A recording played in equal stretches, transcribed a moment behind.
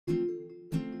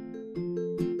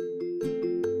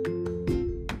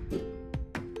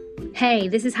Hey,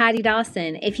 this is Heidi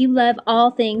Dawson. If you love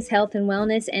all things health and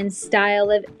wellness and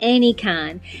style of any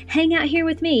kind, hang out here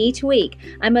with me each week.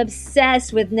 I'm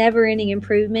obsessed with never-ending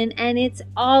improvement, and it's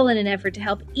all in an effort to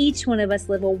help each one of us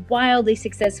live a wildly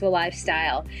successful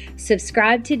lifestyle.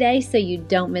 Subscribe today so you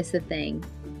don't miss a thing.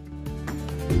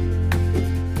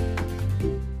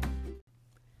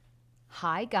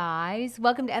 Hi, guys.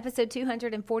 Welcome to episode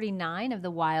 249 of the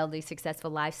Wildly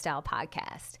Successful Lifestyle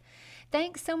Podcast.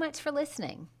 Thanks so much for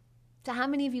listening. So how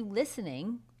many of you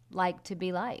listening like to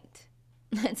be liked?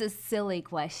 It's a silly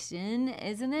question,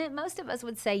 isn't it? Most of us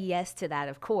would say yes to that,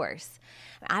 of course.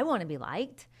 I want to be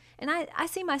liked, and I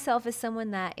see myself as someone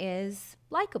that is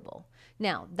likable.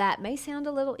 Now, that may sound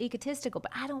a little egotistical,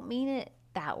 but I don't mean it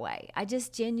that way. I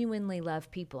just genuinely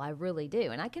love people. I really do.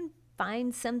 And I can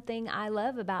find something I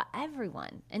love about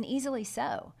everyone, and easily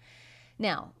so.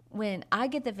 Now, when I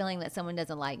get the feeling that someone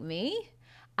doesn't like me,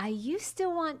 I used to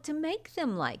want to make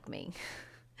them like me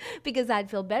because I'd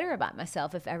feel better about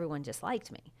myself if everyone just liked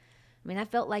me. I mean, I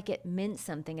felt like it meant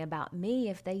something about me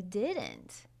if they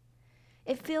didn't.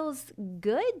 It feels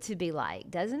good to be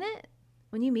liked, doesn't it?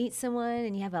 When you meet someone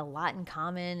and you have a lot in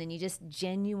common and you just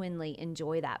genuinely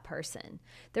enjoy that person,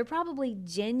 they're probably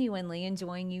genuinely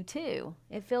enjoying you too.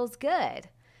 It feels good.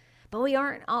 But we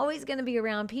aren't always going to be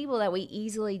around people that we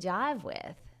easily jive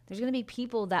with. There's going to be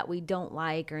people that we don't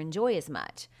like or enjoy as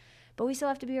much, but we still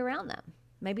have to be around them.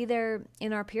 Maybe they're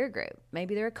in our peer group.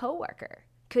 Maybe they're a coworker.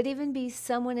 Could even be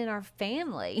someone in our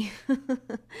family.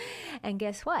 And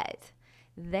guess what?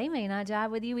 They may not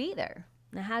jive with you either.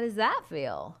 Now, how does that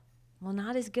feel? Well,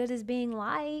 not as good as being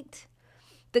liked.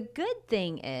 The good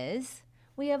thing is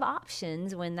we have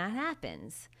options when that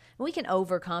happens. We can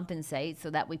overcompensate so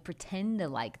that we pretend to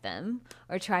like them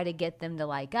or try to get them to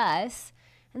like us.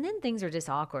 And then things are just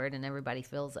awkward and everybody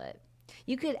feels it.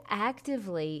 You could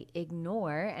actively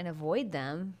ignore and avoid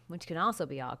them, which can also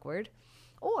be awkward.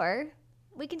 Or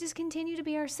we can just continue to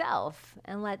be ourselves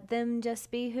and let them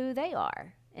just be who they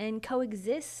are and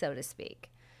coexist, so to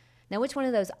speak. Now, which one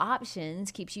of those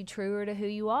options keeps you truer to who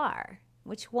you are?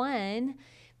 Which one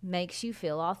makes you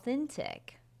feel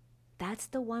authentic? That's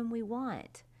the one we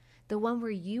want. The one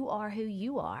where you are who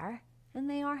you are and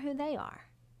they are who they are.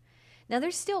 Now,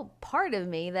 there's still part of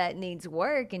me that needs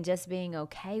work and just being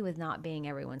okay with not being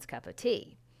everyone's cup of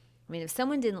tea. I mean, if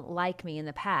someone didn't like me in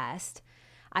the past,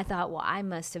 I thought, well, I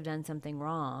must have done something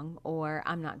wrong or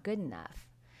I'm not good enough.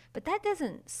 But that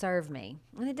doesn't serve me,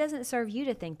 and it doesn't serve you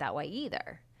to think that way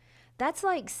either. That's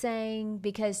like saying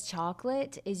because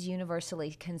chocolate is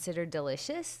universally considered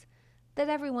delicious, that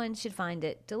everyone should find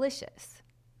it delicious.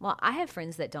 Well, I have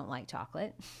friends that don't like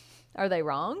chocolate. Are they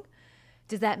wrong?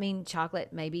 Does that mean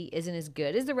chocolate maybe isn't as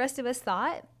good as the rest of us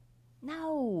thought?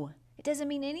 No, it doesn't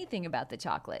mean anything about the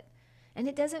chocolate. And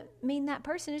it doesn't mean that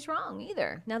person is wrong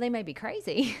either. Now, they may be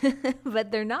crazy,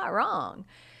 but they're not wrong.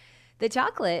 The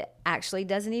chocolate actually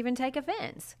doesn't even take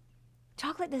offense.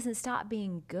 Chocolate doesn't stop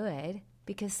being good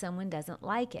because someone doesn't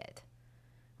like it.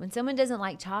 When someone doesn't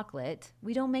like chocolate,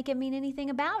 we don't make it mean anything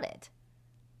about it.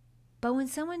 But when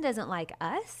someone doesn't like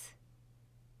us,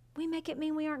 we make it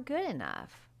mean we aren't good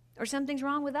enough. Or something's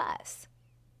wrong with us.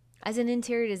 As an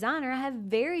interior designer, I have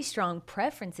very strong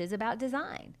preferences about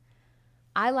design.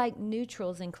 I like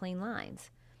neutrals and clean lines.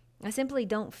 I simply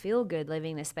don't feel good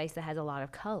living in a space that has a lot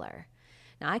of color.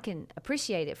 Now, I can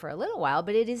appreciate it for a little while,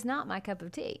 but it is not my cup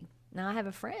of tea. Now, I have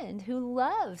a friend who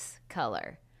loves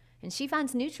color, and she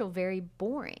finds neutral very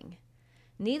boring.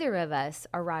 Neither of us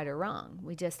are right or wrong.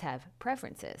 We just have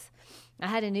preferences. I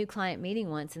had a new client meeting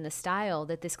once, and the style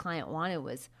that this client wanted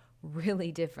was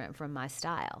really different from my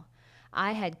style.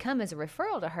 I had come as a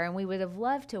referral to her and we would have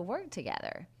loved to work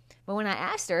together. But when I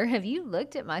asked her, have you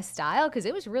looked at my style? Because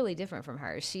it was really different from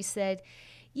hers. She said,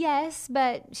 yes,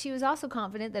 but she was also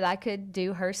confident that I could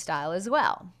do her style as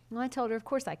well. Well, I told her, of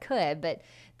course I could, but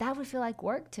that would feel like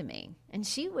work to me. And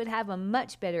she would have a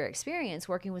much better experience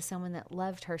working with someone that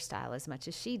loved her style as much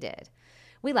as she did.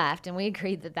 We laughed and we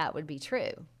agreed that that would be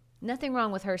true. Nothing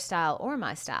wrong with her style or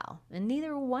my style, and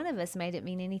neither one of us made it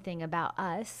mean anything about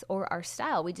us or our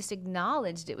style. We just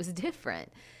acknowledged it was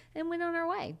different and went on our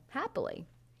way happily.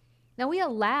 Now, we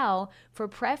allow for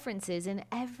preferences in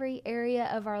every area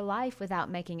of our life without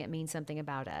making it mean something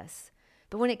about us.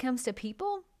 But when it comes to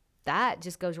people, that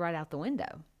just goes right out the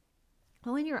window.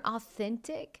 But when you're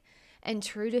authentic and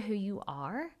true to who you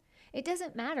are, it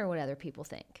doesn't matter what other people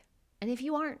think. And if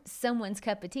you aren't someone's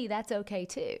cup of tea, that's okay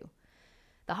too.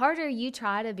 The harder you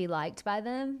try to be liked by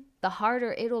them, the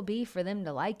harder it'll be for them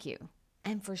to like you.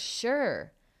 And for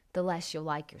sure, the less you'll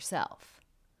like yourself.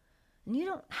 And you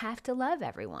don't have to love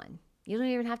everyone. You don't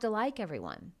even have to like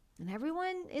everyone. And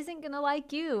everyone isn't going to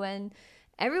like you. And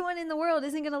everyone in the world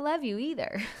isn't going to love you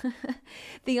either.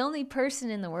 The only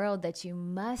person in the world that you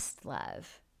must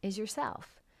love is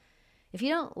yourself. If you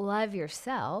don't love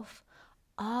yourself,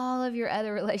 all of your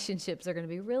other relationships are going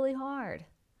to be really hard.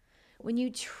 When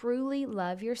you truly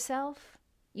love yourself,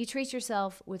 you treat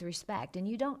yourself with respect and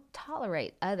you don't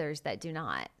tolerate others that do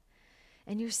not.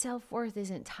 And your self-worth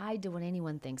isn't tied to what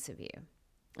anyone thinks of you.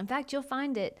 In fact, you'll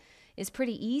find it is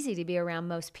pretty easy to be around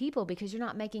most people because you're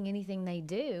not making anything they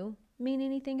do mean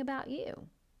anything about you,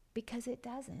 because it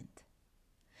doesn't.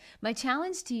 My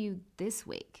challenge to you this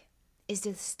week is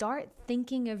to start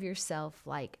thinking of yourself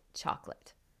like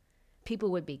chocolate.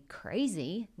 People would be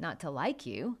crazy not to like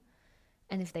you,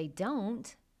 and if they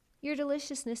don't, your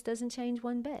deliciousness doesn't change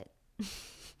one bit.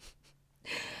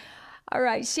 All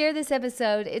right, share this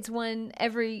episode. It's one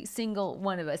every single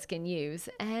one of us can use.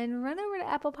 And run over to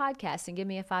Apple Podcasts and give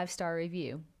me a 5-star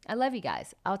review. I love you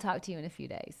guys. I'll talk to you in a few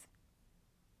days.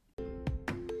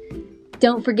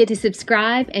 Don't forget to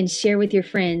subscribe and share with your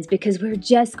friends, because we're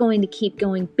just going to keep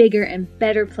going bigger and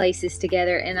better places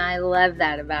together. And I love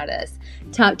that about us.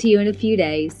 Talk to you in a few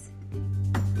days.